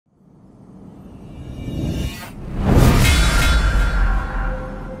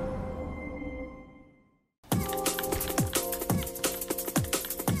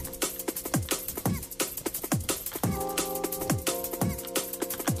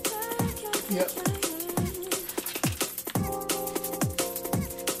Yep.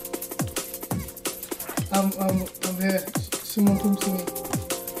 I'm here. Someone come to me.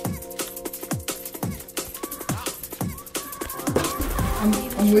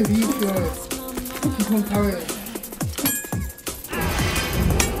 I'm with you, Fury. Keep on carrying.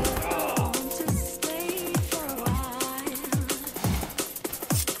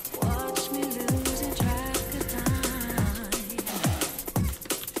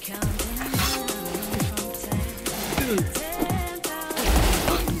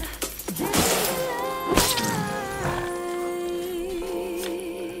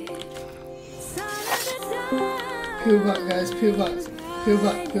 Peel back, guys, peel back, peel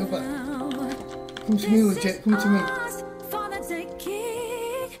back, peel back. Come to me, legit, come to me.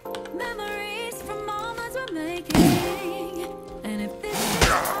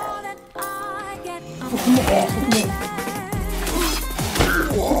 Fuck him up, fuck him up.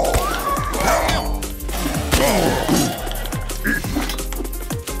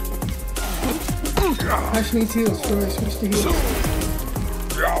 Ash needs heals, sorry, switch to heals.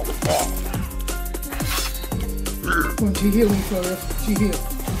 Come on, G heal me, Flora. G heal.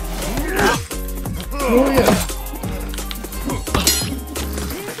 Oh yeah.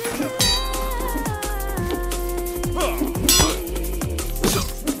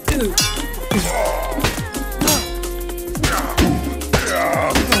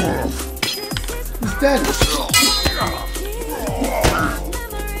 He's dead.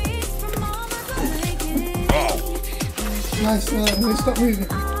 Nice, I'm gonna stop moving.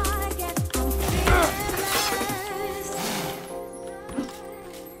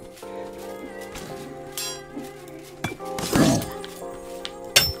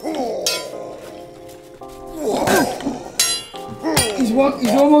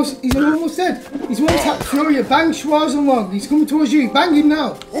 He's almost dead. He's one tap Fury, bang Schwarzenegger. He's coming towards you. Bang him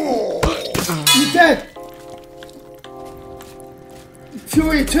now. He's dead.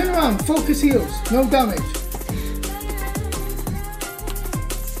 Fury, turn around. Focus heals. No damage.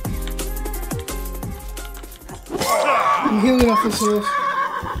 I'm healing off the source.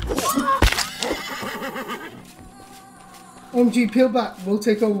 OMG, peel back. We'll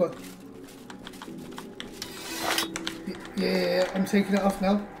take over. Yeah, I'm taking it off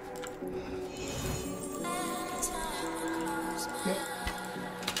now.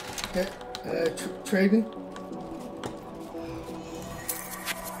 Yeah. Trading.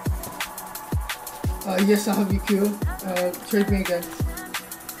 Yes, I have you cure. Trade me again.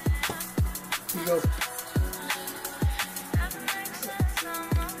 Here you go.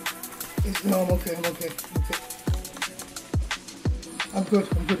 No, I'm okay, I'm okay. I'm good,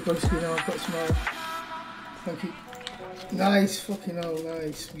 broski now. I've got a smile. Thank you. Nice, fucking hell,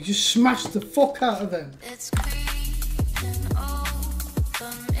 nice. We just smashed the fuck out of them. It's creeping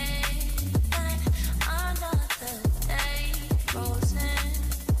over midnight. Another day goes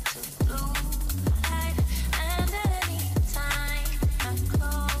into blue light. And anytime I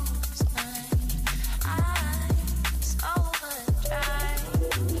close my eyes, overdrive.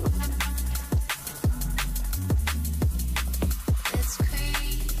 It's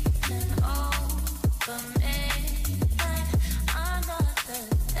creeping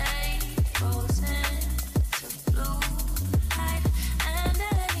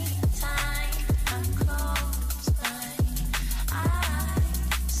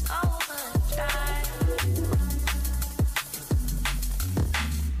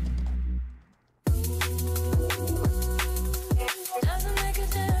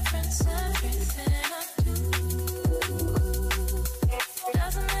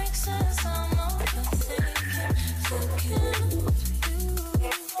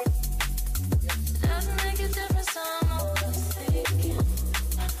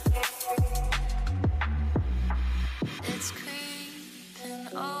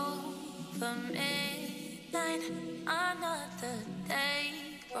over midnight. Another day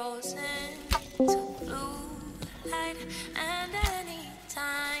rolls into blue light, and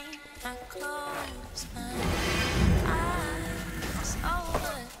anytime I close my eyes,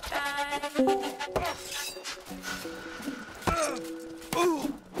 overdrive.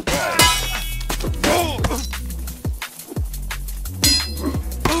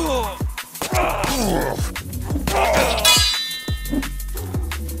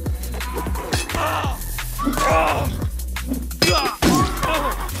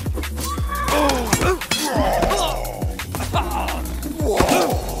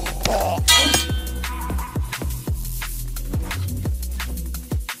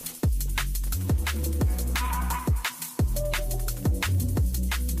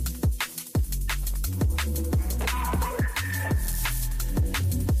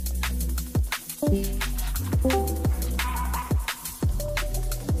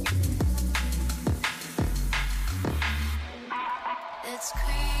 It's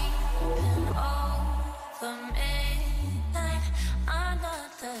creeping over midnight.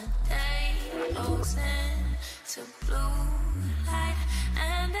 Another day goes into blue light,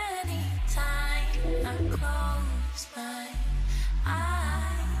 and anytime I close my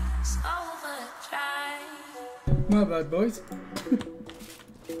eyes, overdrive. My bad, boys.